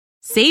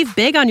Save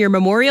big on your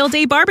Memorial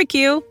Day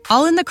barbecue,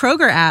 all in the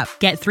Kroger app.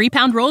 Get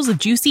 3-pound rolls of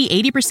juicy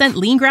 80%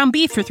 lean ground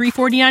beef for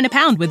 $3.49 a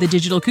pound with a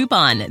digital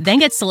coupon. Then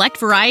get select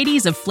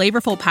varieties of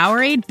flavorful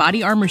Powerade,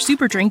 Body Armor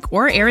Super Drink,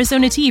 or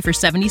Arizona tea for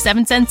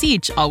 77 cents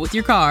each, all with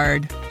your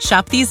card.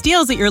 Shop these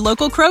deals at your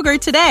local Kroger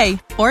today,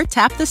 or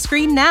tap the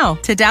screen now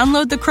to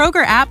download the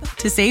Kroger app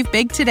to save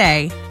big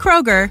today.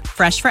 Kroger,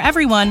 fresh for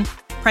everyone.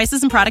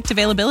 Prices and product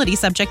availability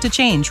subject to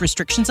change.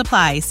 Restrictions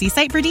apply. See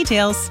site for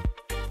details.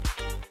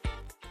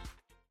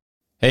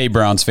 Hey,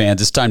 Browns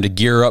fans, it's time to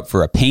gear up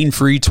for a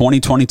pain-free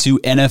 2022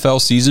 NFL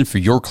season for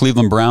your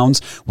Cleveland Browns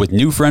with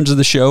new friends of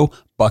the show,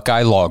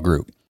 Buckeye Law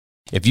Group.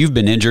 If you've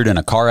been injured in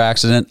a car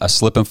accident, a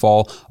slip and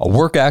fall, a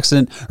work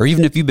accident, or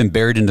even if you've been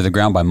buried into the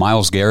ground by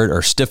Myles Garrett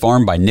or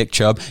stiff-armed by Nick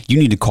Chubb, you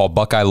need to call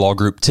Buckeye Law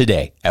Group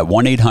today at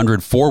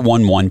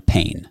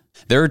 1-800-411-PAIN.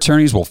 Their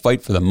attorneys will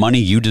fight for the money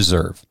you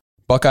deserve.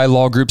 Buckeye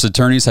Law Group's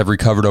attorneys have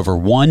recovered over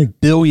 $1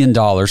 billion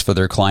for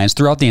their clients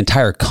throughout the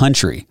entire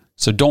country.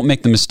 So don't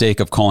make the mistake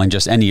of calling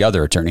just any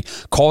other attorney.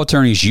 Call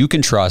attorneys you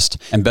can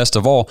trust, and best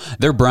of all,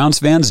 they're Browns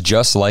fans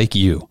just like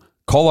you.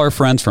 Call our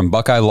friends from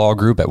Buckeye Law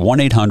Group at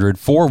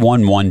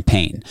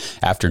 1-800-411-PAIN.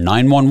 After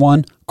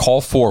 911, call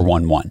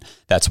 411.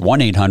 That's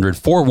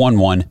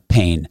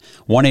 1-800-411-PAIN.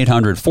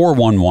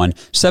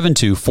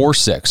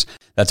 1-800-411-7246.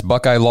 That's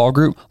Buckeye Law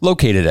Group,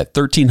 located at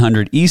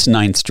 1300 East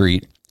 9th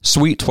Street,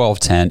 Suite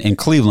 1210 in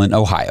Cleveland,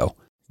 Ohio.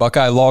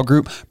 Buckeye Law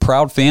Group,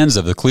 proud fans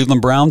of the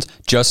Cleveland Browns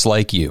just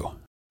like you.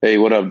 Hey,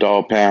 what up,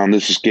 Dog Pound?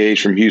 This is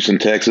Gage from Houston,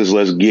 Texas.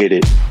 Let's get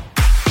it.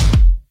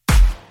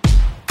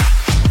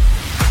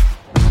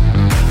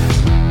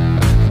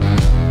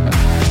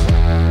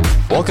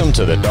 Welcome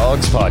to the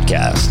Dawgs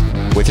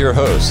Podcast with your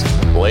hosts,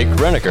 Blake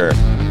Reniker,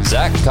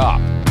 Zach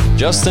Kopp,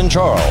 Justin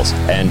Charles,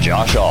 and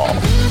Josh All.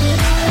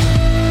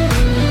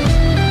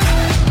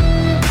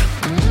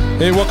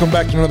 Hey, welcome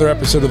back to another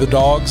episode of The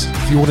Dawgs.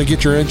 If you want to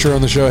get your intro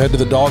on the show, head to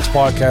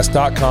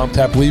thedawgspodcast.com,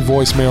 tap leave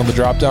voicemail on the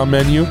drop-down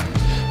menu.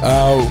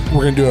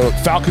 We're going to do a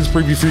Falcons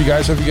preview for you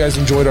guys. Hope you guys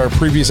enjoyed our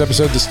previous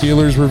episode, the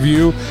Steelers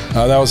review.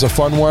 That was a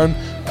fun one.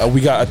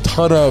 We got a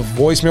ton of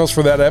voicemails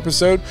for that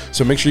episode,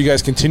 so make sure you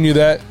guys continue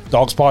that.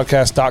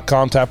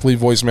 Dawgspodcast.com, tap leave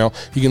voicemail.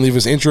 You can leave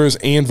us intros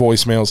and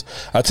voicemails.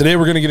 Today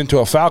we're going to get into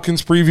a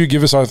Falcons preview,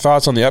 give us our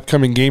thoughts on the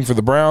upcoming game for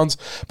the Browns.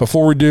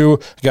 Before we do,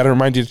 I got to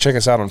remind you to check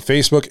us out on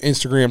Facebook,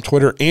 Instagram,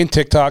 Twitter, and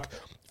TikTok.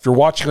 If you're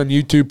watching on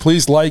YouTube,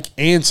 please like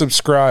and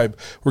subscribe.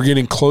 We're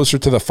getting closer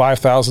to the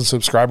 5,000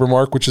 subscriber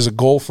mark, which is a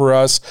goal for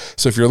us.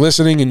 So if you're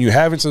listening and you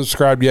haven't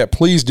subscribed yet,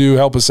 please do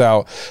help us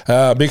out.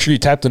 Make sure you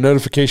tap the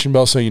notification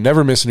bell so you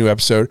never miss a new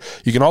episode.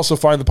 You can also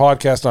find the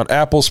podcast on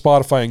Apple,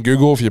 Spotify, and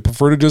Google if you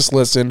prefer to just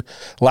listen.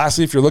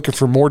 Lastly, if you're looking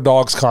for more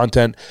Dawgs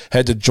content,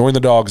 head to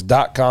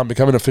jointhedawgs.com.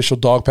 Become an official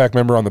Dog Pack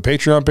member on the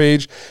Patreon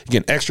page. You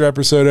get an extra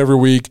episode every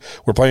week.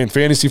 We're playing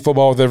fantasy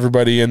football with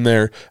everybody in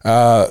there.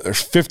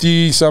 There's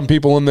 50-some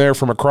people in there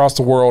from across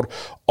the world,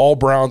 all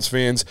Browns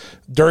fans.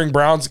 During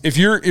Browns, if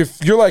you're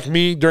like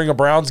me during a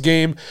Browns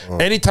game,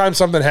 anytime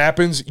something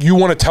happens, you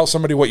want to tell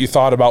somebody what you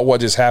thought about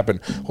what just happened.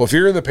 Well, if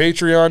you're in the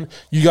Patreon,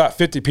 you got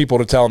 50 people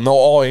to tell them. They'll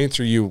all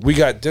answer you. We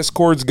got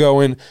Discords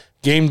going,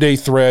 game day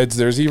threads.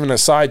 There's even a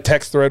side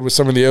text thread with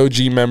some of the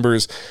OG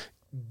members.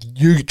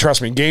 You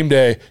trust me, game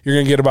day, you're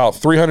going to get about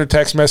 300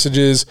 text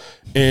messages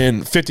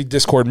and 50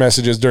 Discord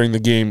messages during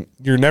the game.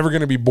 You're never going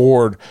to be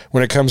bored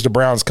when it comes to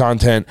Browns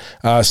content.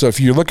 So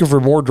if you're looking for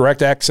more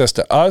direct access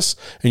to us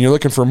and you're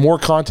looking for more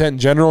content in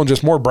general and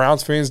just more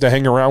Browns fans to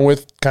hang around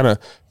with, kind of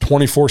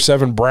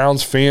 24/7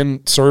 Browns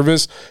fan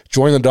service,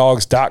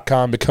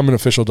 jointhedawgs.com, become an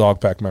official Dog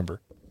Pack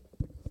member.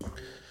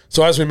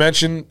 So as we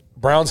mentioned,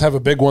 Browns have a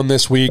big one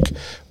this week.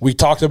 We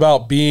talked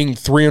about being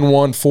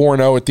 3-1,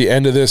 4-0 at the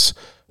end of this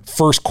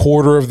first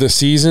quarter of the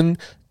season,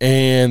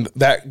 and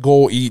that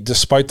goal,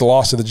 despite the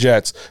loss of the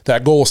Jets,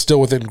 that goal is still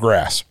within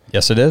grasp.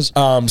 Yes, it is.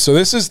 So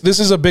this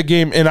is a big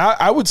game, and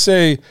I would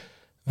say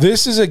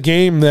this is a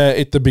game that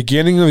at the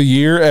beginning of the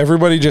year,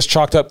 everybody just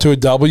chalked up to a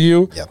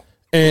W. Yep.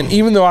 And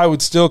even though I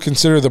would still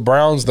consider the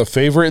Browns the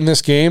favorite in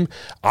this game,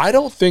 I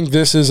don't think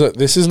this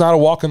is not a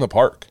walk in the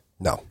park.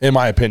 No, in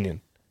my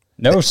opinion.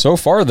 No, so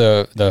far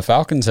the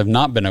Falcons have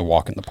not been a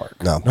walk in the park.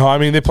 No, I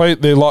mean, they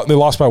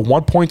lost by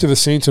 1 point to the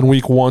Saints in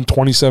week 1,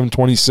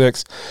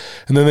 27-26.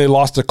 And then they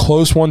lost a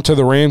close one to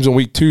the Rams in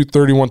week 2,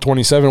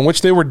 31-27,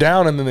 which they were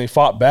down and then they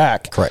fought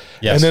back. Correct.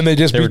 Yes. And then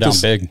they were down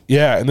big.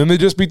 Yeah, and then they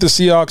just beat the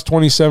Seahawks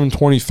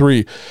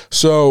 27-23.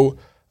 So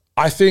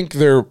I think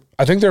they're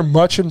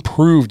much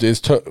improved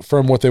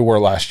from what they were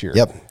last year.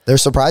 Yep. They're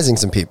surprising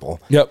some people.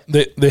 Yep.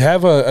 They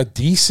have a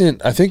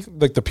decent, I think,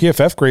 like the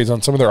PFF grades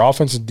on some of their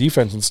offense and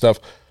defense and stuff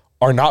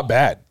are not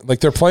bad. Like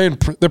they're playing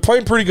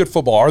pretty good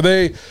football. Are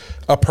they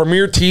a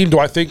premier team? Do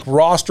I think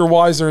roster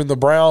wise they're in the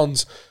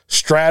Browns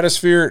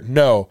stratosphere?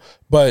 No.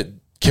 But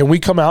can we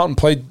come out and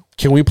play?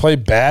 Can we play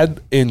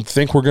bad and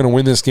think we're going to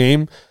win this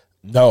game?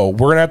 No.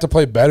 We're going to have to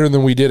play better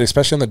than we did,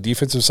 especially on the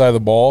defensive side of the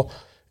ball,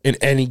 in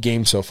any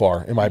game so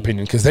far, in my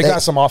opinion, because they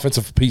got some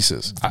offensive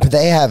pieces.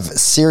 They have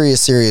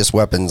serious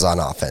weapons on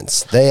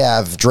offense. They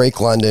have Drake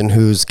London,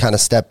 who's kind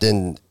of stepped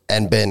in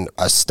and been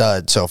a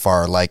stud so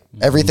far. Like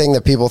everything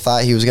that people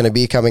thought he was going to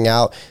be coming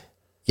out,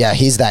 yeah,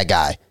 he's that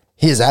guy.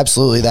 He is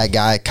absolutely that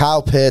guy.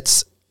 Kyle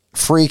Pitts,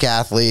 freak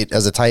athlete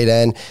as a tight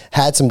end,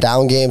 had some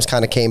down games,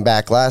 kind of came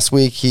back last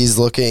week. He's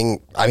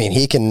looking, I mean,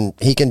 he can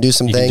do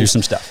some things. Can do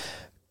some stuff.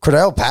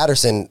 Cordell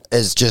Patterson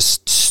is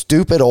just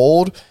stupid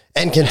old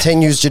and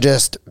continues to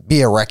just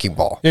be a wrecking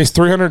ball. Yeah, he's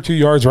 302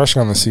 yards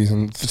rushing on the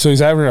season, so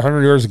he's averaging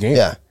 100 yards a game.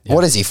 Yeah.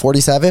 What is he,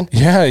 47?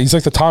 Yeah, he's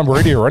like the Tom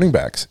Brady of running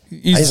backs.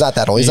 He's not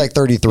that old. He's like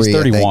 33. He's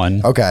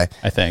 31. Okay.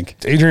 I think.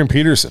 It's Adrian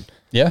Peterson.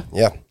 Yeah.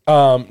 Yeah.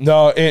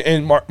 No,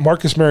 and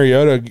Marcus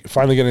Mariota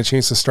finally getting a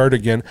chance to start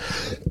again.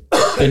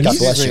 And God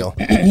bless you.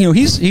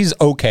 He's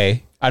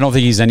okay. I don't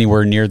think he's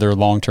anywhere near their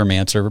long-term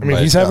answer. I mean,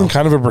 he's having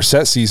kind of a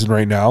Brissett season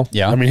right now.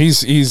 Yeah. I mean,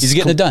 he's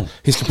getting it done.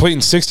 He's completing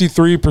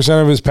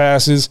 63% of his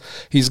passes.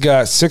 He's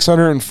got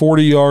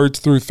 640 yards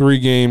through 3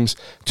 games,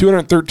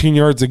 213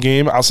 yards a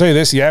game. I'll say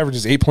this: he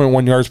averages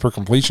 8.1 yards per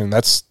completion.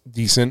 That's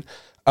decent.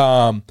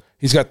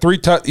 He's got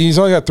he's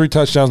only got 3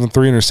 touchdowns and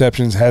 3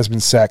 interceptions. Has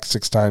been sacked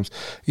 6 times.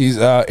 He's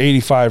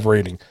 85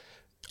 rating.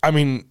 I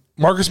mean,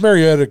 Marcus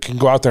Mariota can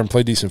go out there and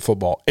play decent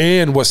football.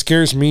 And what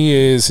scares me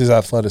is his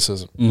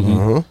athleticism.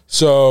 Mm-hmm.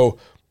 So,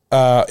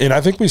 and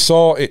I think we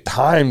saw at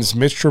times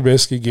Mitch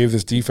Trubisky gave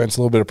this defense a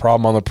little bit of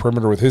problem on the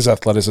perimeter with his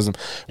athleticism.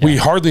 Yeah. We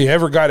hardly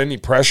ever got any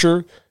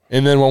pressure.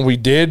 And then when we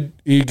did,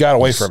 he got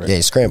away from it. Yeah,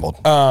 he scrambled.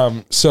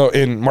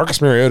 And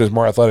Marcus Mariota is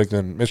more athletic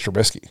than Mitch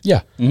Trubisky.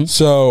 Yeah. Mm-hmm.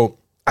 So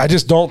I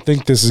just don't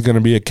think this is going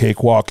to be a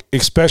cakewalk,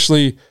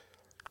 especially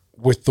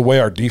with the way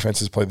our defense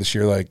has played this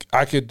year. Like,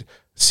 I could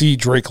see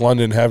Drake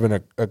London having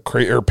a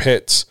crate, or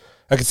Pitts.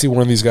 I could see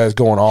one of these guys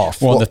going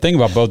off. Well, the thing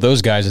about both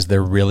those guys is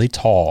they're really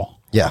tall.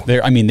 Yeah.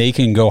 They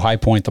can go high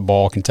point the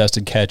ball,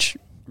 contested catch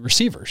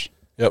receivers.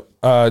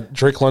 Yep.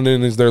 Drake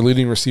London is their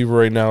leading receiver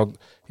right now.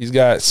 He's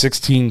got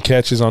 16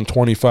 catches on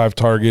 25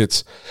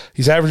 targets.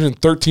 He's averaging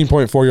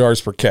 13.4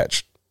 yards per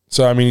catch.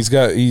 So, I mean,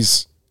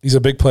 he's a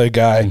big play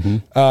guy.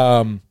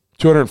 Mm-hmm.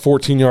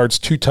 214 yards,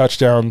 2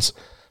 touchdowns.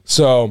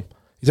 So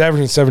he's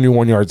averaging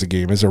 71 yards a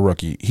game as a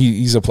rookie.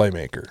 He's a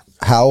playmaker.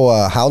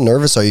 How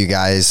nervous are you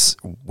guys?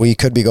 We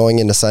could be going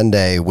into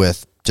Sunday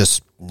with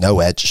just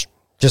no edge.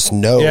 Just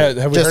no. Yeah,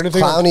 have we heard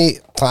anything?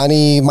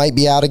 Clowney might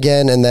be out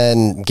again, and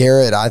then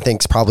Garrett, I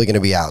think, is probably going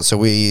to be out. So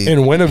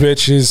and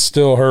Winovich is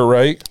still hurt,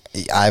 right?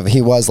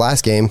 He was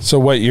last game. So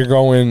what, you're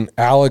going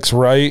Alex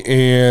Wright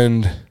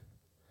and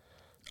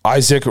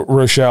Isaac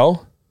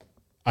Rochelle?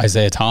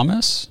 Isaiah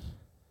Thomas?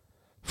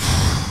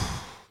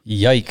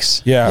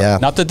 Yikes. Yeah.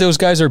 Not that those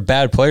guys are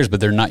bad players, but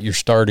they're not your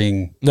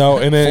starting full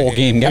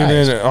game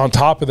guys. And then on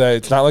top of that,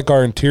 it's not like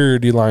our interior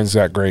D-line's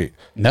that great.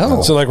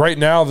 No. So, like, right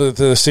now,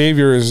 the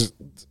savior is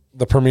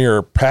the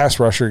premier pass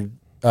rusher in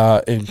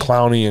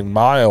Clowney and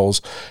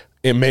Miles.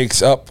 It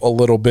makes up a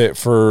little bit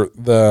for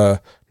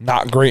the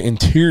not great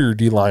interior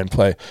D-line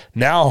play.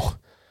 Now,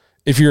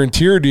 if your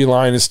interior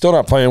D-line is still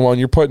not playing well and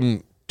you're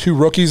putting 2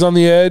 rookies on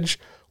the edge,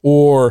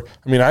 or,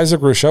 I mean,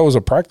 Isaac Rochelle was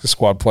a practice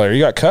squad player. He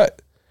got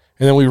cut.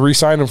 And then we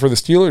re-signed him for the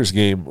Steelers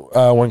game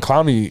when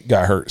Clowney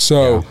got hurt.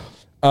 So,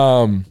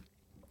 and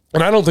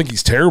I don't think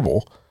he's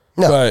terrible,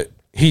 but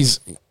he's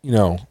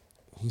not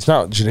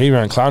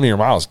Jadeveon Clowney or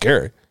Myles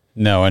Garrett.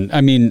 No, and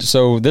I mean,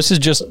 so this is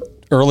just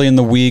early in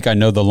the week. I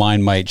know the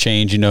line might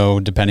change,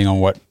 depending on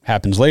what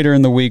happens later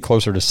in the week,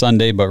 closer to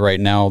Sunday. But right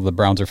now, the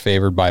Browns are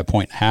favored by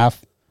 1.5.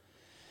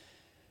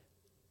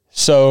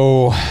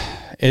 So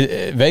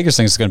Vegas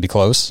thinks it's going to be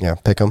close. Yeah,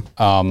 pick him.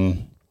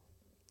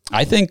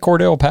 I think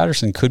Cordell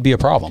Patterson could be a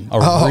problem,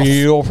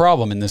 real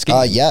problem in this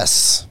game.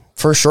 Yes,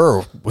 for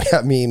sure.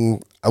 I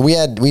mean,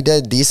 we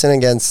did decent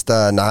against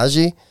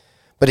Najee,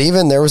 but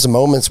even there was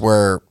moments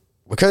where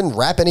we couldn't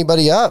wrap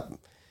anybody up.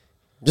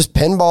 Just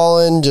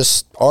pinballing,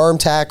 just arm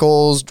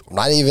tackles,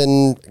 not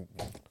even,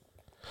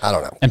 I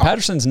don't know. And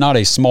Patterson's not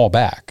a small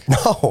back.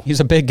 No. He's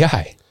a big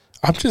guy.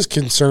 I'm just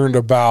concerned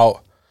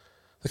about,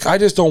 I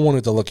just don't want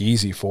it to look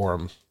easy for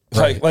him.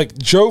 Right. Like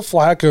Joe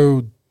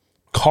Flacco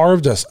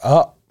carved us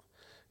up.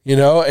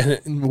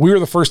 And we were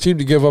the first team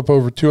to give up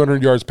over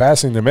 200 yards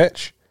passing to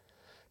Mitch.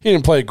 He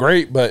didn't play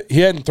great, but he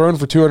hadn't thrown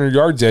for 200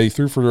 yards yet. He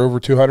threw for over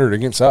 200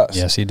 against us.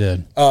 Yes, he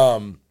did.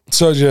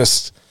 So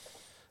just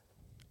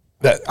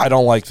that, I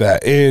don't like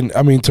that. And,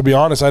 I mean, to be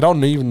honest, I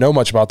don't even know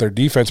much about their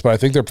defense, but I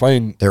think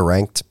they're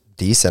ranked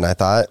decent, I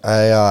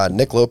thought.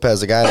 Nick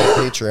Lopez, a guy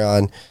on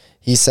Patreon,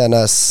 he sent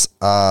us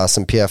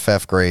some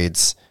PFF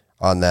grades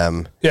on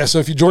them. Yeah, so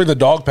if you join the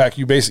dog pack,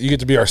 you get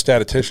to be our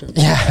statistician.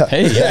 Yeah.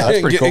 Hey, yeah, that's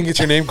pretty cool. And get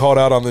your name called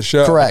out on the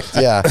show. Correct,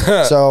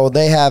 yeah. So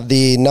they have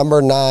the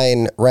number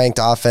 9 ranked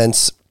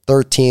offense,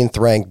 13th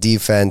ranked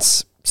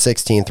defense,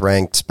 16th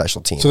ranked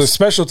special teams. So the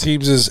special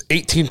teams is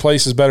 18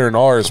 places better than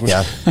ours, which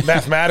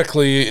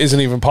mathematically isn't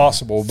even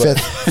possible. But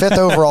fifth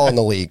overall in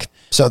the league.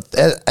 So,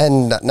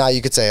 and now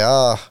you could say,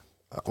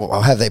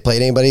 have they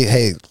played anybody?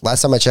 Hey,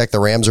 last time I checked, the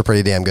Rams are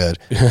pretty damn good.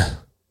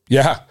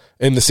 Yeah,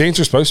 and the Saints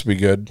are supposed to be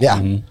good. Yeah.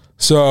 Mm-hmm.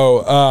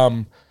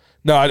 So,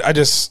 no, I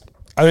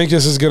think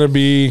this is going to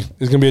be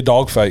a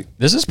dogfight.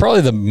 This is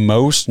probably the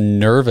most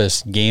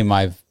nervous game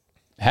I've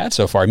had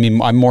so far. I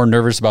mean, I'm more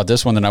nervous about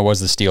this one than I was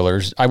the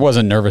Steelers. I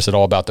wasn't nervous at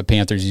all about the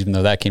Panthers, even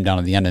though that came down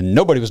to the end. And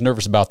nobody was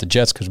nervous about the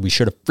Jets because we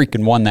should have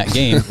freaking won that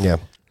game. Yeah.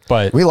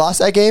 But we lost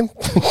that game?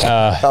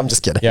 I'm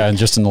just kidding. Yeah, and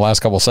just in the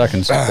last couple of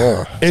seconds.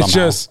 It's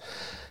just,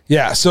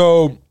 yeah.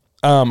 So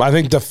I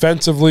think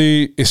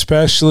defensively,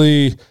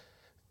 especially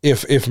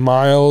if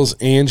Miles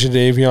and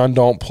Jadeveon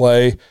don't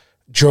play,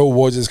 Joe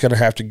Woods is going to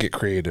have to get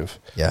creative.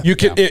 Yeah. You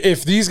can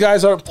if these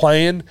guys aren't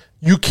playing,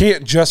 you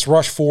can't just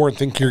rush forward and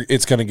think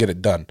it's going to get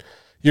it done.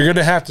 You're going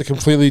to have to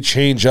completely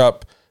change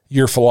up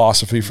your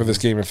philosophy for this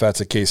game if that's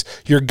the case.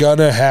 You're going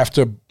to have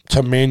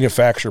to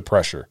manufacture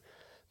pressure.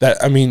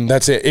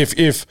 That's it.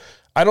 If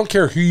I don't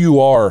care who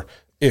you are,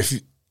 if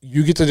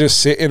you get to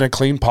just sit in a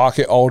clean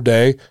pocket all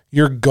day,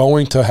 you're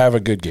going to have a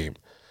good game.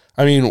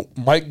 I mean,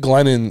 Mike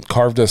Glennon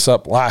carved us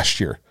up last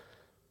year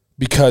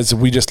because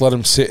we just let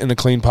him sit in a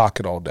clean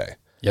pocket all day.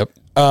 Yep.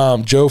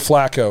 Joe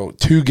Flacco,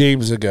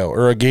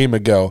 a game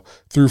ago,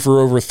 threw for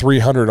over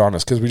 300 on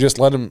us because we just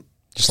let him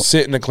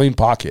sit in a clean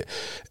pocket.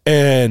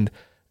 And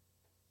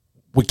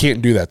we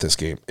can't do that this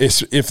game.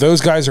 If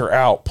those guys are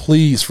out,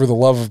 please, for the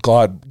love of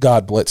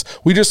God blitz.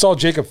 We just saw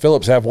Jacob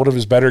Phillips have one of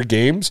his better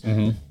games,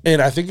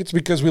 and I think it's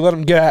because we let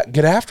him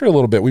get after a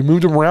little bit. We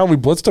moved him around. We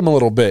blitzed him a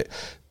little bit.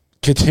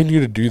 Continue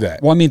to do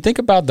that. Well, I mean, think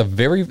about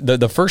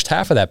the first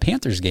half of that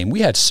Panthers game.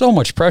 We had so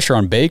much pressure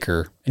on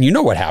Baker, and you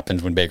know what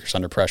happens when Baker's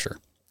under pressure.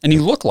 And he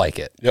looked like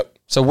it. Yep.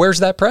 So where's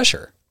that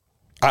pressure?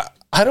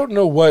 I don't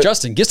know what...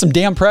 Justin, get some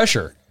damn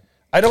pressure.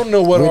 I don't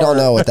know what... We don't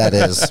know what that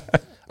is.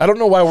 I don't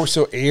know why we're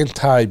so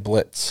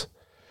anti-blitz.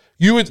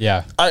 You would...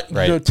 Yeah, right.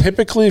 You know,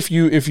 typically, if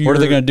you... What are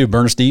they going to do,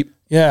 burn us deep?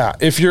 Yeah.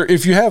 If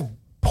you have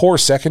poor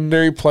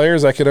secondary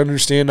players, I could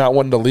understand not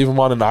wanting to leave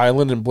them on an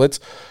island and blitz.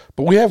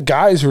 But we have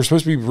guys who are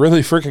supposed to be really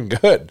freaking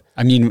good.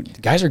 I mean,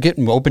 guys are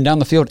getting open down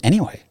the field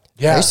anyway.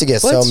 Yeah. I used to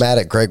get blitz. so mad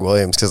at Greg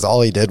Williams because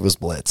all he did was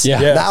blitz. Yeah.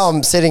 Yes. Now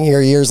I'm sitting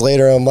here years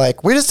later, I'm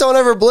like, we just don't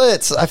ever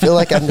blitz. I feel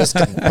like I'm just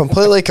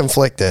completely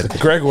conflicted.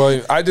 Greg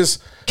Williams,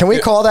 Can we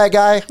call that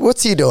guy?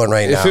 What's he doing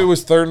right now? If it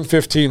was 3rd and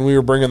 15 , we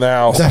were bringing the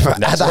house. At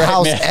the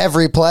house man.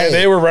 every play. And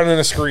they were running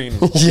a screen.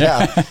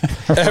 Yeah.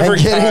 Every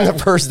and getting time.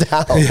 the first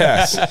down.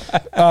 Yes.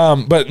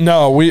 But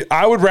no,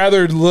 I would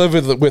rather live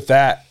with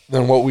that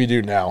than what we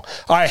do now.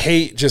 I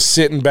hate just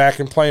sitting back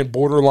and playing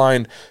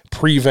borderline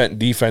prevent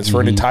defense for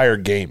an entire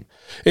game.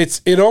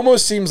 It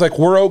almost seems like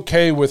we're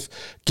okay with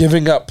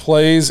giving up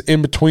plays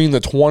in between the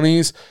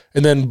 20s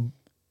and then,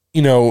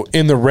 you know,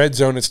 in the red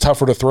zone it's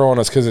tougher to throw on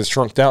us because it's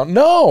shrunk down.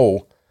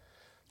 No.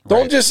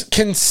 Don't just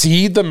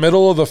concede the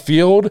middle of the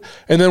field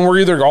and then we're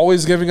either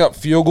always giving up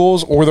field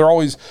goals or they're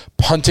always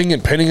punting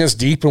and pinning us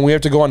deep and we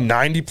have to go on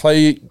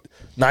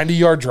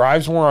 90-yard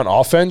drives when we're on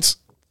offense.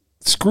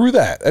 Screw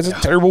that. That's a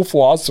terrible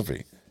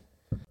philosophy.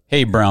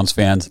 Hey, Browns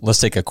fans, let's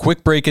take a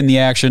quick break in the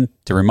action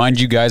to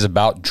remind you guys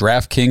about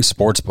DraftKings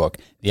Sportsbook.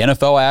 The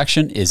NFL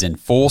action is in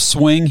full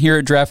swing here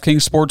at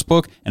DraftKings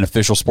Sportsbook, an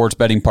official sports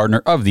betting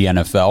partner of the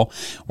NFL.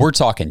 We're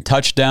talking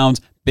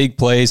touchdowns, big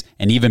plays,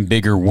 and even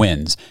bigger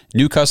wins.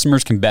 New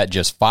customers can bet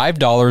just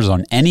 $5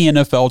 on any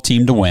NFL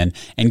team to win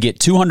and get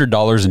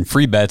 $200 in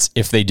free bets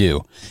if they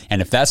do.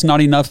 And if that's not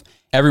enough,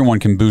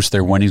 everyone can boost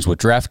their winnings with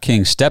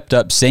DraftKings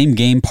stepped-up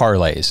same-game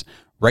parlays.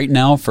 Right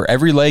now, for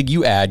every leg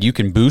you add, you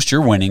can boost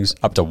your winnings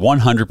up to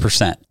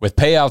 100%. With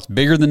payouts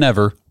bigger than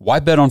ever, why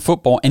bet on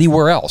football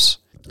anywhere else?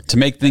 To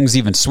make things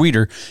even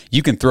sweeter,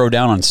 you can throw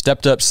down on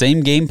stepped-up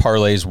same-game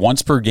parlays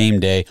once per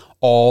game day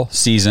all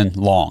season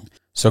long.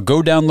 So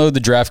go download the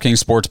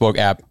DraftKings Sportsbook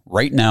app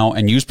right now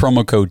and use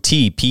promo code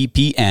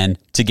TPPN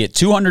to get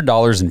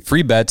 $200 in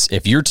free bets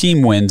if your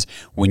team wins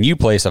when you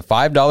place a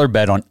 $5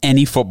 bet on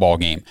any football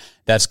game.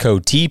 That's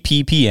code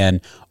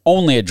TPPN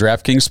only at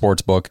DraftKings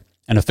Sportsbook,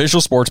 an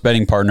official sports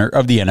betting partner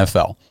of the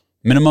NFL.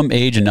 Minimum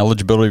age and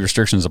eligibility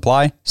restrictions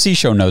apply. See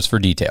show notes for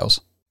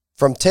details.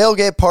 From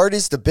tailgate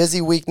parties to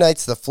busy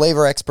weeknights, the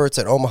flavor experts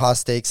at Omaha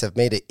Steaks have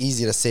made it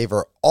easy to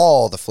savor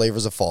all the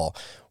flavors of fall.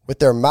 With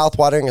their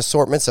mouth-watering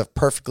assortments of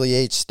perfectly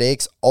aged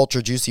steaks,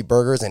 ultra-juicy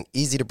burgers, and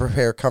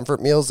easy-to-prepare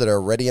comfort meals that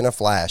are ready in a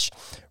flash.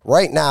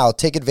 Right now,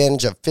 take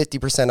advantage of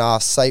 50%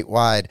 off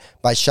site-wide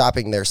by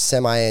shopping their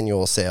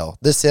semi-annual sale.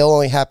 This sale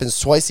only happens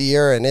twice a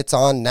year, and it's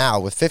on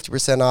now with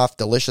 50% off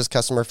delicious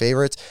customer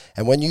favorites.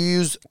 And when you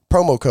use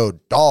promo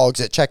code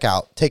DAWGS at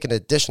checkout, take an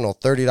additional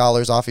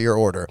 $30 off of your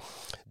order.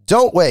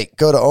 Don't wait.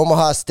 Go to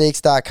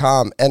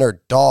omahasteaks.com,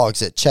 enter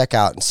DAWGS at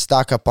checkout, and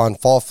stock up on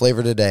fall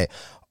flavor today.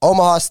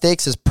 Omaha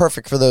Steaks is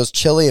perfect for those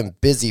chilly and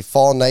busy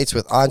fall nights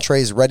with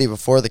entrees ready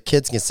before the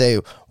kids can say,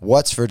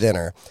 what's for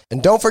dinner?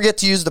 And don't forget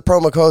to use the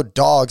promo code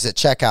DAWGS at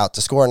checkout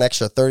to score an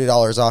extra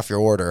 $30 off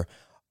your order.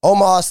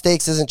 Omaha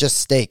Steaks isn't just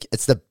steak.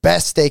 It's the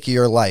best steak of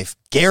your life.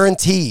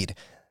 Guaranteed.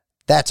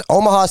 That's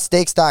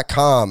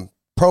omahasteaks.com.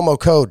 Promo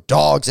code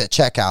DAWGS at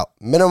checkout.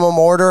 Minimum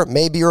order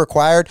may be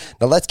required.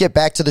 Now let's get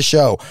back to the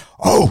show.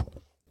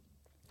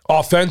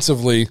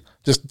 Offensively,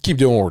 just keep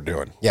doing what we're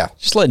doing. Yeah.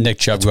 Just let Nick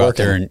Chubb go out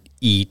there and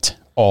eat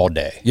all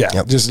day.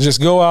 Yeah, just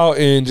go out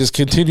and just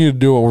continue to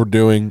do what we're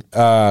doing.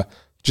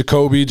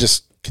 Jacoby,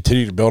 just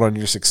continue to build on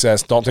your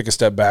success. Don't take a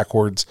step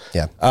backwards.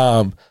 Yeah.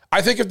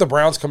 I think if the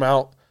Browns come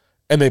out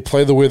and they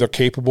play the way they're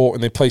capable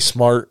and they play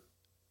smart,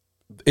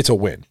 it's a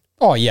win.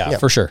 Oh yeah,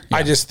 for sure. Yeah.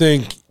 I just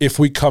think if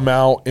we come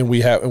out and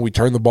we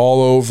turn the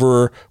ball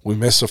over, we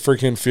miss a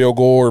freaking field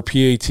goal or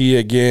PAT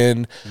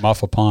again,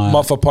 muff a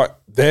punt,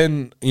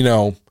 then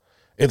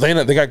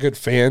Atlanta, they got good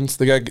fans.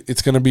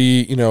 It's going to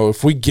be,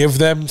 if we give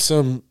them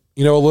some,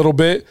 a little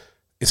bit,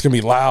 it's going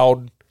to be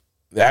loud.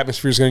 The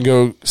atmosphere is going to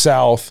go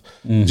south.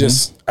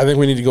 Mm-hmm. I think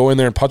we need to go in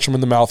there and punch them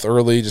in the mouth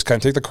early. Just kind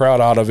of take the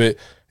crowd out of it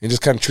and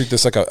just kind of treat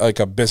this like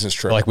a business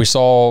trip. Like we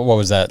saw, what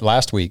was that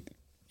last week?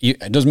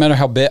 It doesn't matter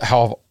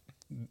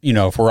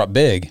if we're up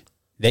big,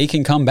 they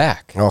can come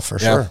back. Oh, for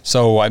sure.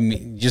 So I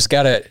mean, you just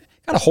gotta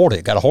hold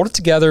it. Got to hold it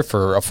together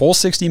for a full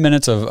 60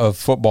 minutes of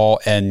football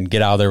and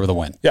get out of there with a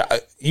win. Yeah,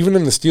 even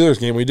in the Steelers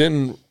game,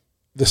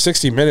 the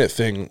 60-minute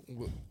thing,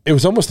 it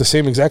was almost the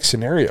same exact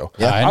scenario.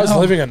 Yeah, I was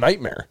living a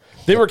nightmare.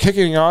 They were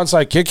kicking an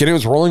onside kick, and it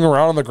was rolling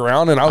around on the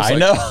ground, and I was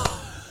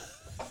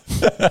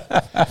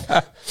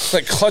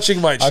like clutching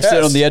my chest. I'm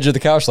sitting on the edge of the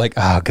couch like,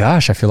 oh,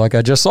 gosh, I feel like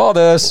I just saw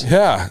this.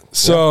 Yeah.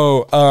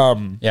 So,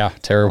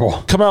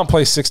 terrible. Come out and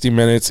play 60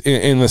 minutes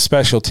in the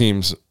special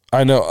teams.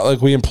 I know,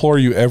 like, we implore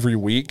you every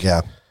week.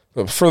 Yeah.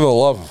 But for the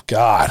love of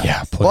God.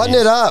 Yeah, please. Button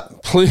it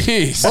up.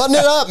 Please. Button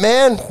it up,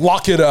 man.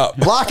 Lock it up.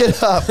 Lock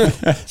it up.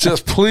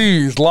 Just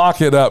please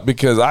lock it up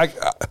because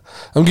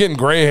I'm getting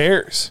gray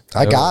hairs.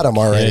 I got them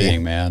already.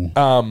 Kidding, man.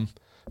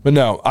 But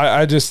no,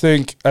 I just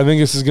think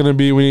this is going to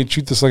be, we need to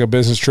treat this like a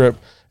business trip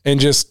and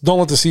just don't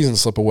let the season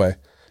slip away.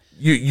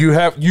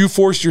 You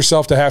forced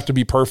yourself to have to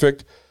be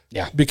perfect.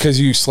 Yeah. Because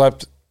you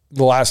slept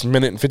the last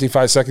minute and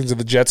 55 seconds of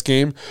the Jets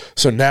game.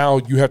 So now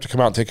you have to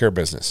come out and take care of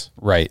business.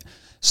 Right.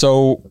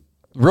 So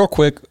real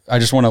quick, I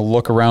just want to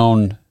look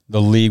around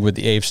the league with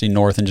the AFC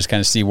North and just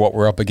kind of see what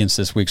we're up against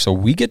this week. So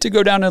we get to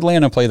go down to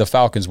Atlanta and play the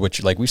Falcons,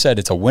 which, like we said,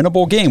 it's a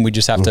winnable game. We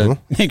just have to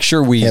make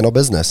sure we handle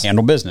business.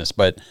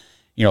 But,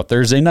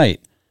 Thursday night,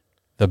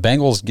 the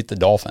Bengals get the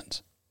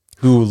Dolphins,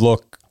 who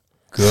look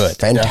good.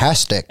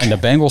 Fantastic. And the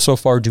Bengals so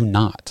far do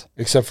not.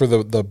 Except for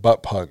the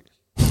butt punt.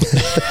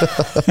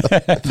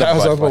 That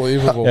was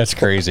unbelievable. That's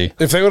crazy.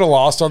 If they would have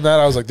lost on that,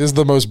 I was like, this is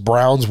the most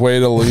Browns way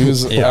to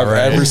lose I've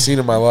ever seen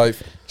in my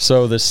life.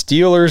 So the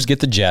Steelers get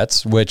the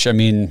Jets, which, I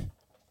mean,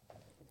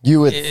 I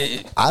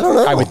don't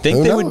know. I would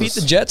think they would beat the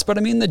Jets, but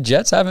I mean, the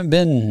Jets haven't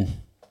been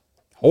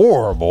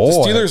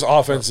horrible. The Steelers'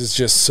 offense is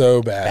just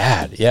so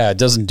bad. Yeah, it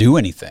doesn't do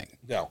anything.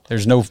 No.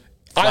 There's no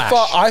flash.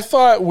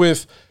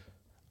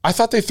 I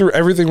thought they threw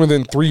everything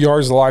within 3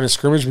 yards of the line of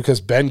scrimmage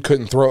because Ben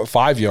couldn't throw it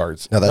 5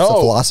 yards. No, that's the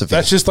philosophy.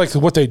 That's just like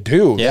what they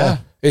do. Yeah.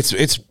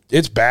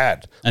 It's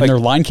bad. And their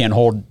line can't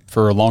hold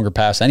for a longer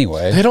pass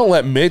anyway. They don't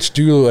let Mitch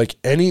do like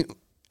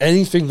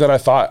anything that I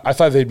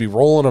thought they'd be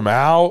rolling him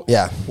out.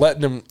 Yeah.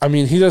 Letting him, I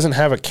mean, he doesn't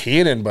have a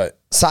cannon, but.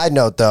 Side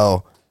note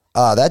though,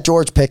 that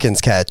George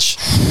Pickens catch.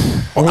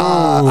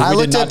 I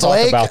looked at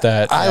Blake about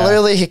that.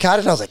 He caught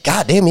it and I was like,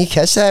 God damn, he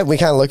catch that? We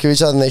kind of looked at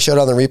each other and they showed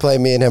on the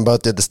replay. Me and him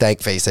both did the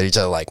stank face at each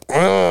other like,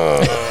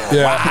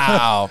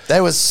 wow.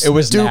 It was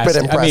stupid nasty.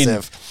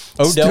 impressive.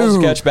 I mean,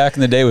 Odell's catch back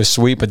in the day was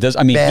sweet, but he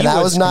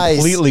was nice.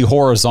 Completely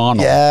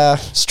horizontal. Yeah.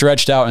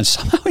 Stretched out and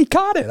somehow he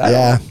caught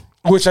it.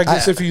 Which I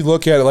guess if you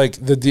look at it, like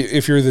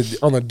if you're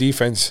on the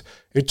defense,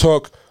 it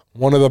took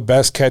one of the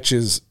best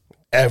catches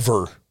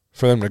ever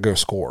for them to go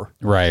score.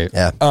 Right.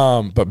 Yeah.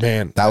 But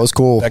man, that was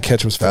cool. That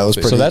catch was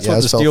filthy. So that's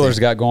what the Steelers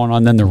got going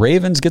on. Then the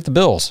Ravens get the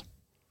Bills.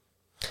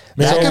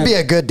 That could be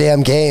a good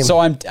damn game.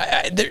 So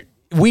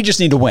we just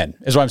need to win,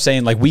 is what I'm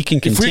saying. Like, we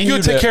can continue. If we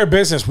could take care of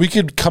business, we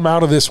could come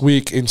out of this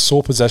week in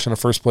sole possession of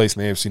first place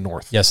in the AFC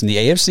North. Yes, and the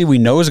AFC we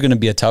know is going to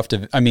be a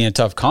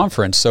tough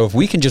conference. So if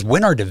we can just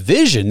win our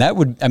division, that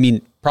would,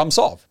 problem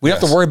solved. We don't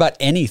have to worry about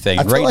anything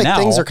I feel like now.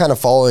 Things are kind of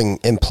falling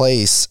in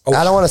place.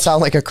 I don't want to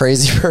sound like a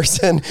crazy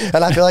person,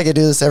 and I feel like I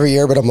do this every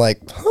year, but I'm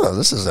like,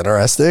 this is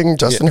interesting.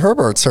 Justin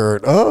Herbert's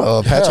hurt.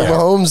 Oh, Patrick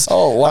Mahomes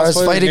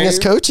is fighting his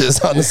coaches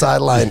on the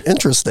sideline.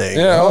 Interesting.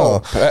 Yeah.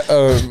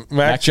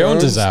 Mac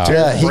Jones is out.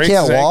 Yeah, he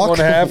can't walk.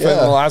 1.5 in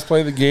the last play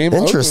of the game.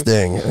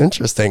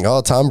 Interesting.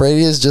 Oh, Tom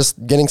Brady is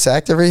just getting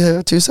sacked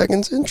every 2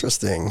 seconds.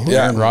 Interesting.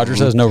 Yeah, and Rodgers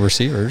has no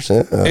receivers.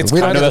 It's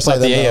kind of that's not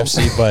the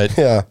AFC,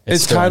 but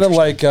it's kind of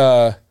like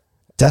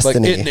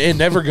destiny. Like it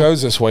never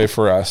goes this way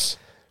for us,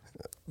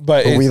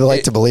 but we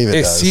like to believe it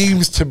does.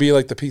 Seems to be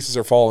like the pieces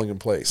are falling in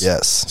place.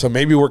 Yes. So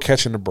maybe we're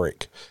catching a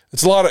break.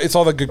 It's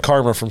all the good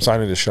karma from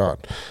signing Deshaun.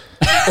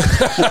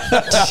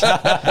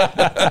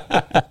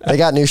 They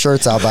got new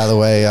shirts out, by the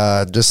way.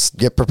 Just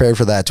get prepared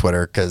for that,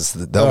 Twitter, because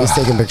they'll be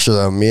taking pictures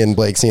of them. Me and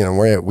Blake seeing them.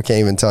 We can't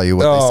even tell you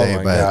what they say,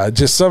 but God.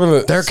 Just some of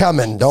the they're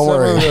coming. Don't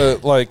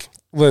worry.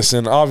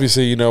 Listen,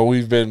 obviously,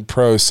 we've been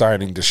pro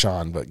signing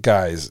Deshaun, but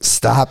guys,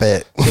 stop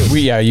it.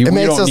 We don't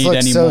need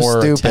any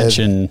more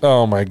attention.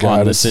 Oh my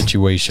God, on the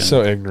situation.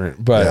 So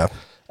ignorant. But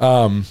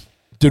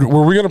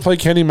were we going to play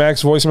Kenny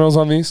Mac's voicemails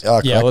on these?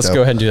 Let's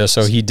go ahead and do that.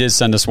 So he did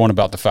send us one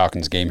about the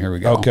Falcons game. Here we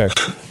go. Okay.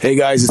 Hey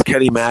guys, it's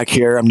Kenny Mac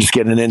here. I'm just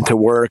getting into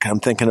work.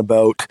 I'm thinking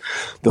about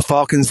the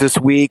Falcons this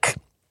week.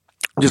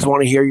 Just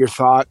want to hear your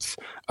thoughts.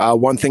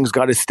 One thing's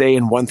got to stay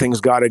and one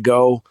thing's got to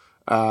go.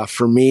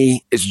 For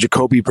me, it's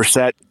Jacoby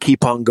Brissett.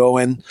 Keep on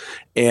going.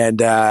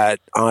 And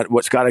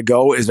what's got to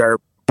go is our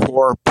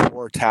poor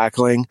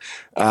tackling.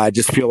 I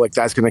just feel like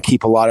that's going to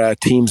keep a lot of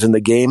teams in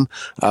the game.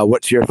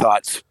 What's your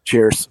thoughts?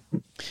 Cheers.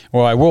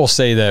 Well, I will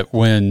say that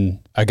when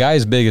a guy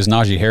as big as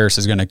Najee Harris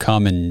is going to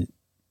come and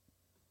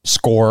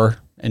score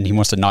and he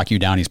wants to knock you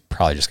down, he's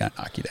probably just going to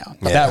knock you down.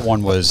 Yeah. That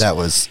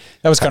was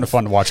kind of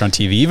fun to watch on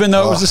TV, even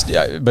though it was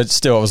just, but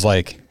still it was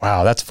like,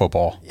 wow, that's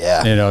football.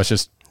 Yeah. It's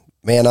just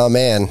man on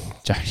man.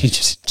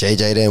 JJ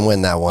didn't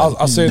win that one.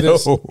 I'll say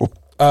this.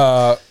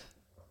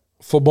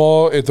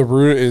 Football at the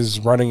root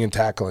is running and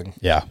tackling.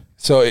 Yeah.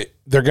 So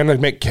they're going to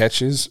make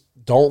catches.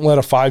 Don't let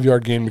a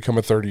 5-yard gain become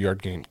a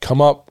 30-yard gain.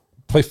 Come up,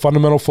 play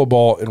fundamental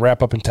football, and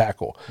wrap up and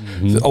tackle.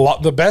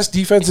 Mm-hmm. The best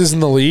defenses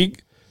in the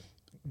league,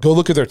 go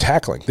look at their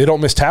tackling. They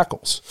don't miss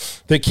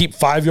tackles. They keep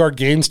 5-yard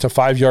gains to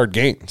 5-yard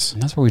gains.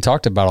 And that's what we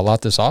talked about a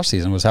lot this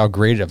offseason was how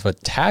great of a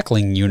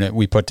tackling unit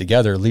we put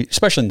together,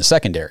 especially in the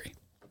secondary.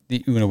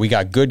 We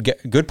got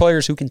good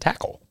players who can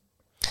tackle.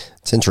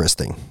 It's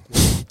interesting.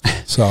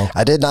 So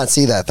I did not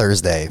see that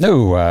Thursday.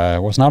 No,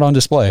 it was not on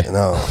display.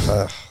 No,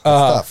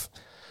 tough.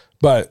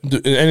 But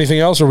anything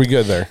else? Or are we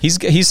good there? He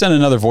sent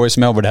another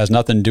voicemail, but it has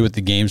nothing to do with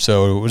the game.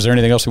 So was there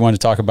anything else we wanted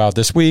to talk about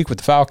this week with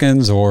the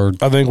Falcons? Or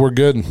I think we're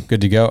good.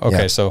 Good to go.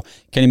 Okay, So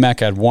Kenny Mack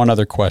had one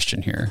other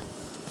question here.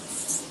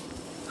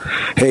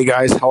 Hey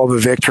guys, hell of a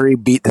victory.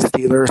 Beat the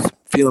Steelers.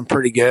 Feeling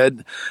pretty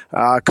good.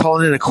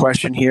 Calling in a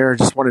question here.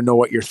 Just want to know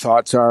what your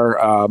thoughts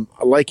are. I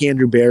like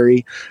Andrew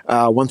Berry.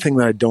 One thing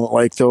that I don't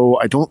like, though,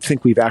 I don't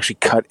think we've actually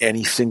cut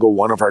any single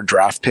one of our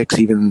draft picks,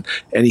 even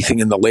anything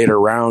in the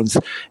later rounds.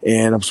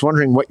 And I was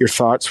wondering what your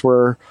thoughts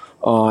were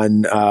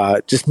on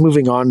just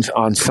moving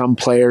on some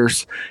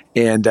players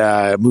and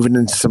moving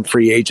into some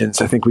free agents.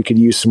 I think we could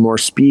use some more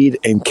speed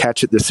and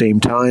catch at the same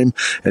time,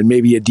 and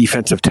maybe a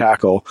defensive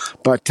tackle.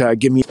 But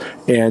give me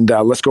and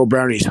let's go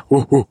Brownies.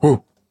 Woo, woo,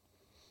 woo.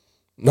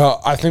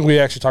 No, I think we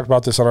actually talked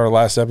about this on our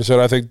last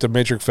episode. I think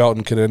Demetric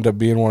Felton could end up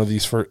being one of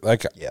these first. I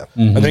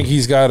think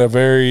he's got a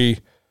very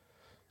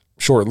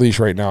short leash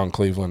right now in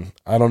Cleveland.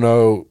 I don't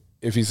know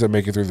if he's going to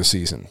make it through the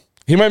season.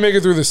 He might make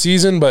it through the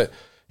season, but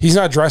he's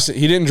not dressed.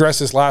 He didn't dress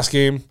this last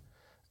game,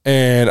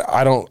 and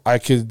I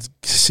could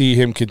see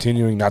him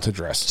continuing not to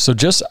dress. So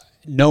just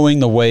knowing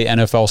the way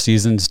NFL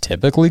seasons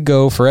typically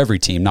go for every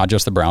team, not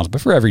just the Browns,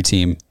 but for every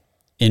team,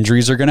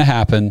 injuries are going to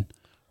happen.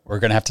 We're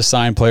going to have to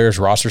sign players.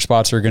 Roster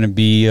spots are going to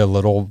be a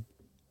little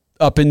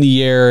up in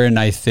the air, and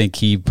I think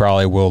he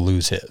probably will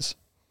lose his.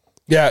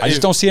 Yeah, I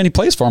just don't see any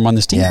place for him on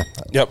this team. Yeah.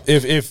 Yep.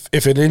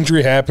 If an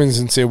injury happens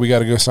and say we got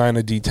to go sign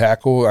a D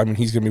tackle, I mean,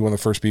 he's going to be one of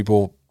the first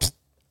people.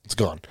 It's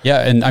gone.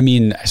 Yeah, and I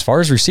mean, as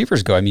far as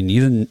receivers go, I mean,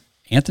 even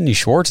Anthony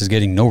Schwartz is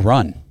getting no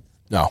run.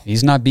 No,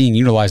 he's not being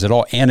utilized at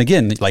all. And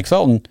again, like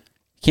Felton,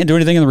 he can't do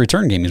anything in the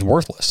return game. He's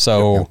worthless.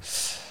 So,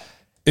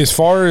 as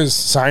far as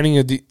signing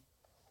a D.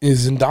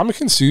 Is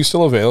Ndamukong Suh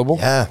still available?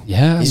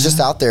 Yeah. He's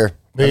just out there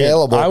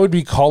available. I would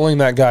be calling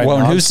that guy. Well,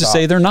 and who's to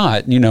say they're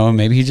not?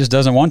 Maybe he just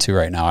doesn't want to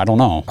right now. I don't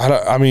know.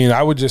 I'd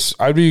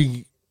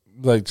be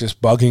like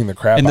just bugging the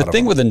crap out of him. And the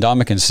thing with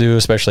Ndamukong Suh,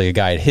 especially a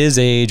guy at his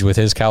age, with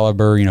his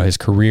caliber, his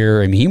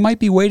career, I mean, he might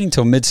be waiting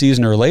till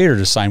midseason or later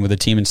to sign with a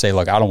team and say,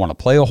 look, I don't want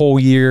to play a whole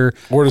year.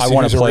 Or to I see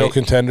want he's to play a real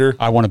contender.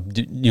 I want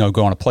to,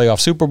 go on a playoff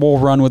Super Bowl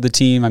run with the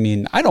team. I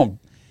mean,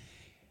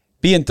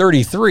 being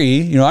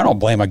 33, I don't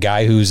blame a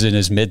guy who's in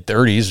his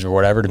mid-30s or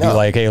whatever to be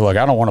like, hey, look,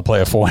 I don't want to play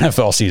a full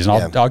NFL season.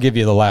 I'll give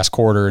you the last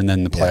quarter and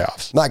then the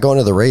playoffs. Not going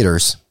to the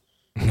Raiders.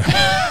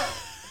 I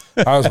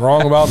was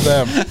wrong about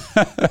them.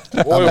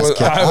 I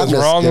was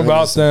wrong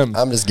about them.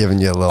 I'm just giving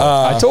you a little.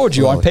 I told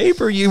you, on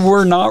paper, you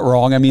were not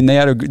wrong. I mean, they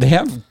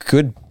have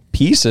good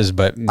pieces,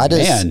 but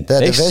the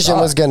division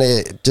was going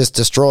to just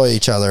destroy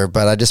each other,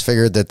 but I just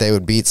figured that they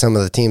would beat some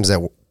of the teams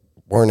that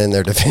weren't in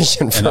their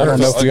division first. And I don't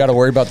know if we got to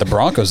worry about the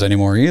Broncos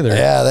anymore either.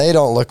 Yeah, they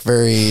don't look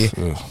very.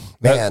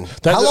 Man,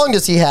 how long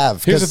does he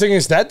have? Here's the thing: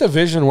 is that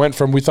division went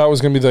from we thought was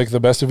going to be like the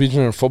best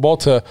division in football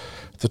to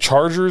the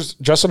Chargers.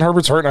 Justin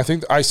Herbert's hurt, and I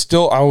think I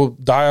will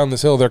die on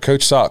this hill. Their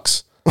coach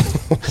sucks.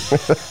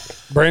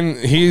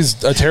 Brandon,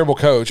 he's a terrible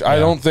coach. Yeah.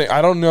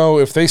 I don't know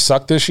if they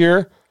suck this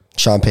year.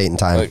 Sean Payton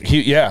time.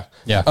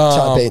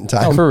 Sean Payton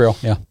time. Oh, for real.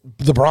 Yeah.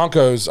 The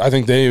Broncos, I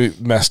think they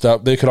messed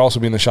up. They could also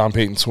be in the Sean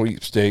Payton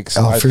sweepstakes.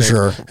 Oh, for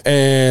sure.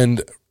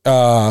 And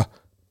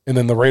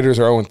then the Raiders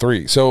are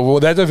 0-3. So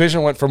that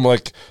division went from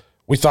like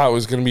we thought it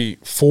was going to be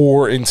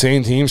 4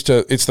 insane teams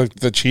to it's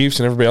the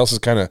Chiefs and everybody else is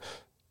kind of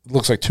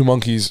looks like two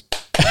monkeys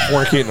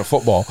fornicating a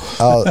football.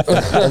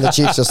 And the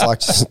Chiefs just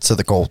lost to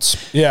the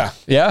Colts. Yeah.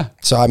 Yeah.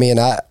 So I mean,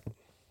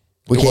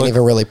 we can't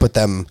even really put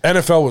them.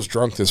 NFL was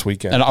drunk this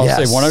weekend. And I'll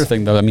say one other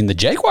thing, though. I mean, the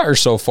Jaguars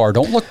so far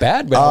don't look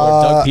bad, but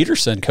Doug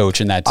Peterson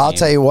coaching that team. I'll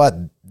tell you what,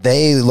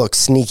 they look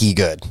sneaky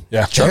good.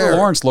 Yeah. Trevor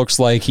Lawrence looks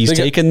like he's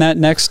taken that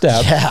next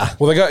step. Yeah.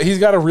 Well, he's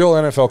got a real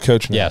NFL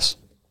coach now. Yes.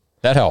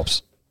 That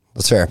helps.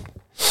 That's fair.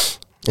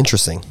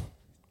 Interesting.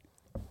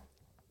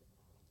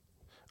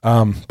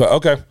 But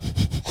okay.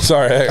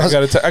 Sorry,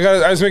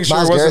 I was making sure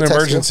Miles it wasn't an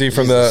Garrett emergency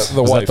from the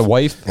Was wife. that the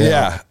wife?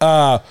 Yeah.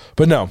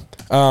 But no.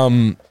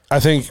 I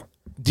think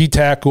D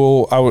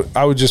tackle.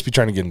 I would just be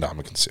trying to get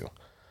Ndamukong Suh.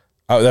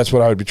 That's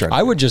what I would be trying to do.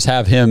 I would just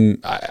have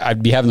him.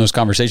 I'd be having those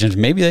conversations.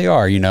 Maybe they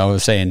are.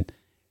 Saying,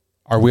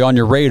 are we on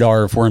your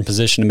radar if we're in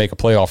position to make a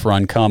playoff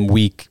run come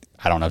week,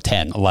 I don't know,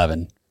 10,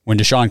 11, when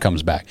Deshaun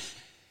comes back?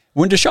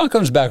 When Deshaun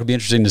comes back, it'll be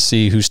interesting to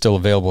see who's still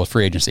available at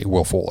free agency.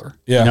 Will Fuller.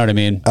 Yeah. You know what I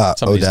mean?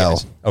 Some of these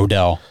guys.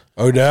 Odell.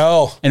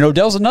 And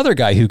Odell's another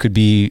guy who could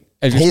be,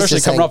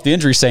 especially coming off the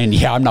injury, saying,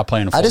 yeah, I'm not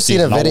playing a full I just seen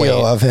season. a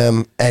video of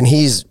him, and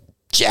he's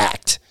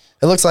jacked.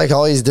 It looks like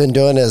all he's been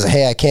doing is,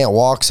 hey, I can't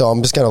walk, so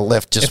I'm just going to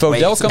lift just If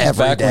Odell comes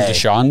every back day. when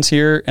Deshaun's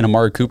here and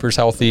Amari Cooper's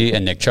healthy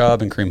and Nick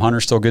Chubb and Kareem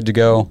Hunter's still good to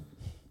go,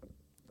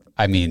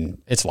 I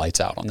mean, it's lights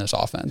out on this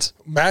offense.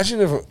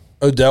 Imagine if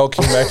Odell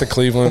came back to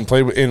Cleveland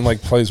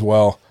and plays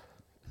well.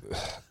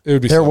 It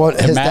would be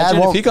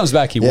Imagine if he comes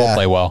back, he will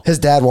play well. His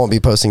dad won't be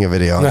posting a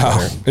video on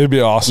Twitter. It'd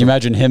be awesome. You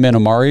imagine him and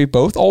Amari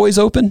both always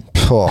open?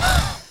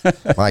 Oh,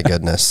 my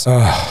goodness.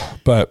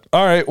 But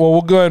all right, well,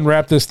 we'll go ahead and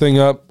wrap this thing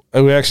up.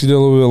 We actually did a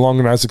little bit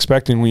longer than I was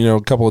expecting. A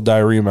couple of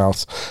diarrhea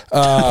mouths.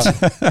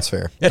 That's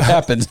fair. It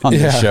happens on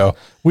this show.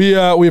 We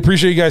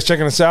appreciate you guys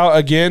checking us out.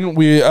 Again,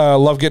 we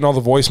love getting all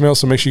the voicemails,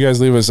 so make sure you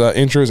guys leave us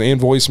intros and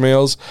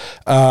voicemails.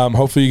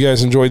 Hopefully you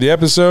guys enjoyed the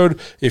episode.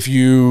 If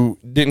you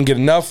didn't get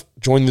enough,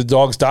 join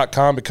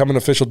thedawgs.com, become an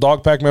official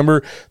Dog Pack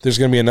member. There's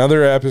going to be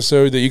another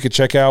episode that you could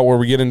check out where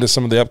we get into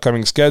some of the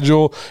upcoming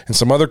schedule and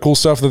some other cool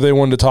stuff that they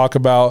wanted to talk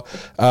about.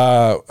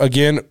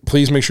 Again,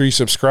 please make sure you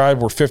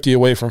subscribe. We're 50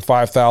 away from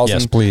 5,000.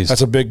 Yes, please.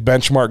 That's a big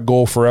benchmark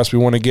goal for us. We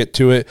want to get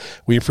to it.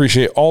 We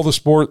appreciate all the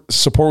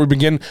support we've been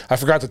getting. I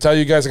forgot to tell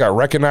you guys, I got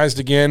recognized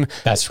again.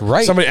 That's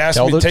right. Somebody asked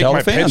me to take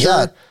my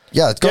picture.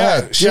 Yeah, go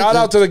ahead. Shout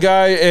out to the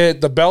guy at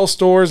the Bell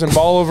Stores in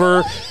Bolivar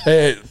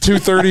at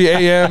 2:30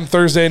 a.m.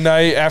 Thursday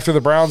night after the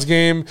Browns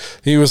game.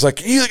 He was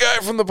like, "You the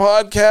guy from the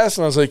podcast?"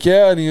 And I was like,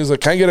 "Yeah." And he was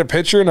like, "Can I get a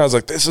picture?" And I was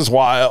like, "This is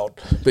wild."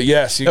 But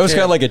yes, you It was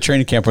kind of like a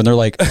training camp when they're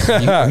like,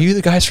 are you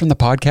the guys from the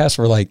podcast?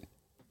 We're like,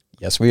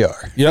 yes, we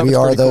are. Yep, we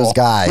are those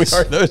guys. We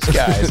are those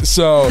guys.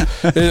 So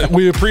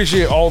we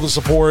appreciate all the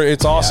support.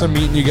 It's awesome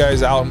meeting you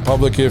guys out in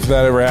public if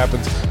that ever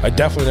happens. I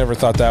definitely never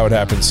thought that would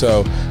happen.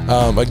 So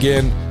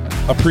again,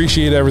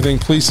 appreciate everything.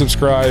 Please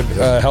subscribe,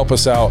 help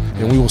us out,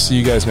 and we will see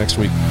you guys next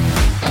week.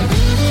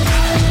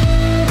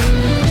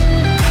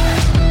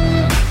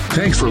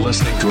 Thanks for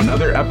listening to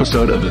another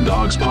episode of the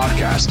Dawgs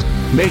Podcast.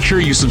 Make sure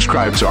you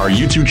subscribe to our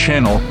YouTube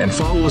channel and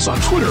follow us on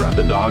Twitter at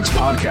the Dawgs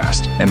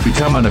Podcast, and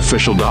become an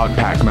official Dog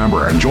Pack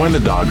member and join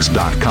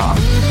thedawgs.com.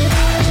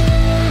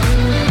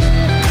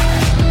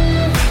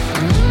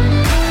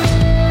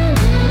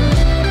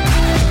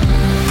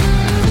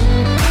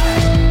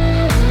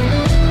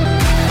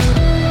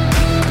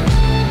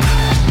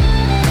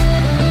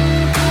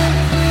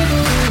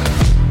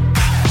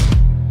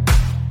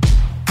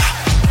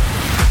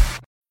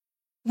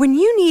 When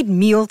you need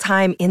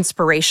mealtime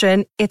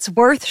inspiration, it's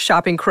worth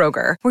shopping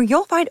Kroger, where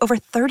you'll find over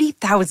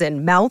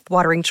 30,000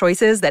 mouth-watering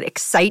choices that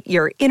excite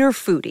your inner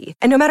foodie.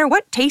 And no matter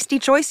what tasty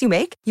choice you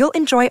make, you'll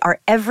enjoy our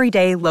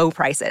everyday low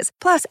prices,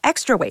 plus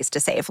extra ways to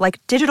save,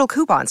 like digital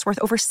coupons worth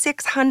over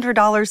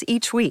 $600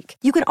 each week.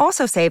 You can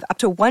also save up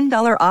to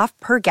 $1 off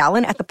per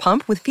gallon at the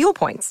pump with fuel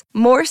points.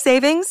 More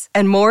savings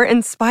and more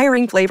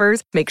inspiring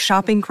flavors make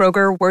shopping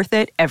Kroger worth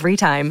it every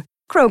time.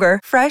 Kroger,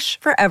 fresh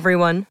for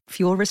everyone.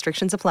 Fuel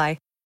restrictions apply.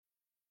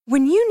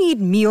 When you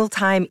need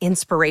mealtime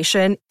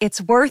inspiration,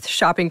 it's worth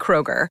shopping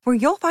Kroger, where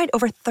you'll find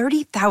over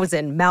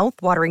 30,000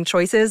 mouth-watering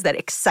choices that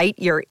excite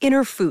your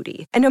inner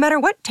foodie. And no matter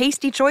what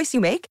tasty choice you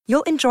make,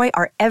 you'll enjoy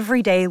our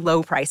everyday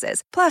low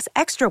prices, plus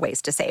extra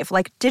ways to save,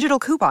 like digital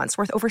coupons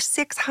worth over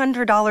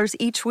 $600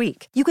 each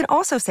week. You can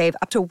also save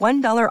up to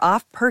 $1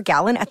 off per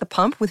gallon at the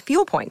pump with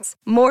fuel points.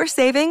 More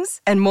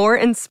savings and more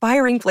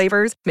inspiring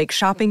flavors make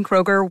shopping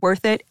Kroger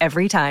worth it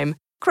every time.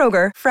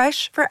 Kroger,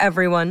 fresh for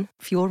everyone.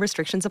 Fuel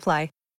restrictions apply.